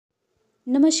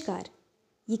नमस्कार।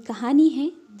 ये कहानी है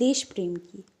देश प्रेम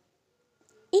की।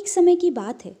 एक समय की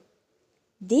बात है।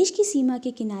 देश की सीमा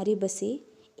के किनारे बसे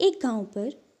एक गांव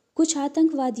पर कुछ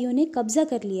आतंकवादियों ने कब्जा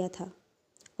कर लिया था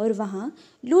और वहां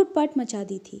लूटपाट मचा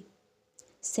दी थी।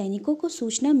 सैनिकों को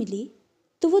सूचना मिली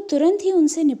तो वो तुरंत ही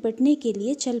उनसे निपटने के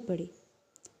लिए चल पड़े।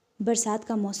 बरसात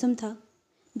का मौसम था,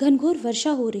 घनघोर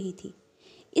वर्षा हो रही थी।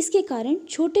 इसके कारण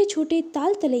छोटे छोटे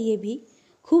ताल तलैये भी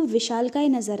खूब विशालकाय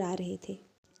नजर आ रहे थे।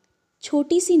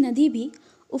 छोटी सी नदी भी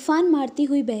उफान मारती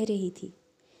हुई बह रही थी,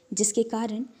 जिसके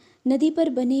कारण नदी पर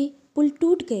बने पुल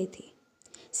टूट गए थे।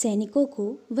 सैनिकों को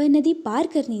वह नदी पार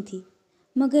करनी थी,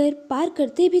 मगर पार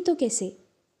करते भी तो कैसे?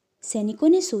 सैनिकों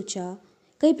ने सोचा,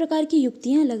 कई प्रकार की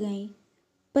युक्तियां लगाईं,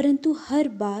 परंतु हर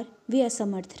बार वे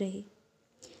असमर्थ रहे।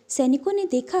 सैनिकों ने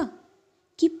देखा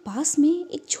कि पास में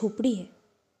एक झोपड़ी है।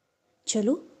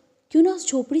 चलो, क्यों ना उस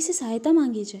झोपड़ी से सहायता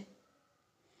मांगी जाए।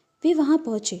 वे वहां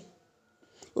पहुंचे।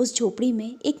 उस झोपड़ी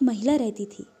में एक महिला रहती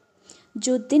थी,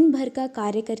 जो दिन भर का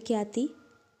कार्य करके आती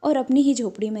और अपनी ही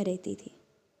झोपड़ी में रहती थी।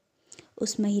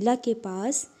 उस महिला के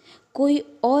पास कोई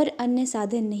और अन्य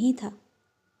साधन नहीं था,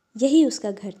 यही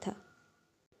उसका घर था।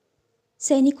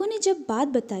 सैनिकों ने जब बात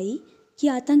बताई कि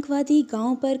आतंकवादी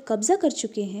गांव पर कब्जा कर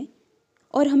चुके हैं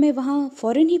और हमें वहां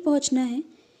फौरन ही पहुंचना है,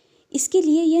 इसके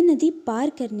लिए यह नदी पार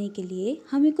करने के लिए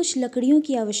हमें कुछ लकड़ियों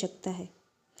की आवश्यकता है,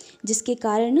 जिसके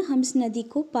कारण हम इस नदी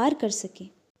को पार कर सकें।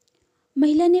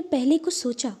 महिला ने पहले कुछ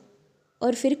सोचा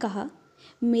और फिर कहा,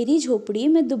 मेरी झोपड़ी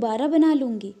मैं दोबारा बना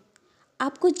लूँगी।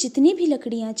 आपको जितनी भी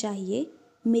लकड़ियाँ चाहिए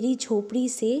मेरी झोपड़ी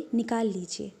से निकाल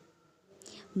लीजिए।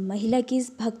 महिला की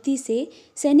इस भक्ति से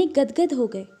सैनिक गदगद हो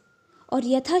गए और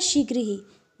यथाशीघ्र ही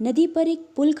नदी पर एक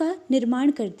पुल का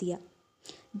निर्माण कर दिया,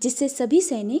 जिससे सभी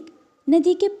सैनिक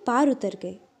नदी के पार उतर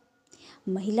गए।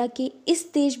 महिला के इस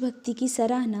देशभक्ति की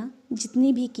सराहना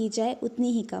जितनी भी की जाए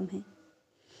उतनी ही कम है।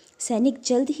 सैनिक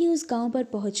जल्द ही उस गांव पर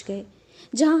पहुंच गए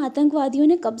जहां आतंकवादियों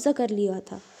ने कब्जा कर लिया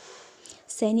था।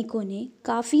 सैनिकों ने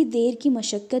काफ़ी देर की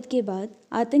मशक्क़त के बाद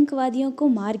आतंकवादियों को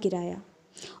मार गिराया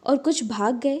और कुछ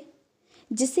भाग गए,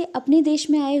 जिससे अपने देश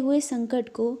में आए हुए संकट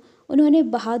को उन्होंने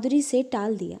बहादुरी से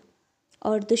टाल दिया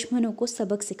और दुश्मनों को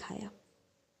सबक सिखाया।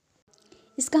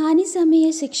 इस कहानी से हमें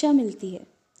यह शिक्षा मिलती है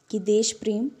कि देश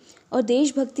प्रेम और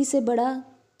देशभक्ति से बड़ा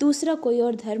दूसरा कोई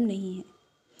और धर्म नहीं है।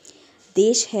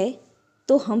 देश है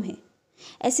तो हम हैं,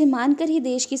 ऐसे मानकर ही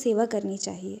देश की सेवा करनी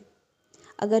चाहिए।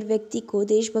 अगर व्यक्ति को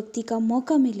देशभक्ति का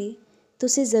मौका मिले तो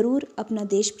उसे ज़रूर अपना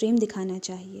देश प्रेम दिखाना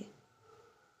चाहिए।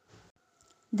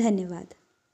 धन्यवाद।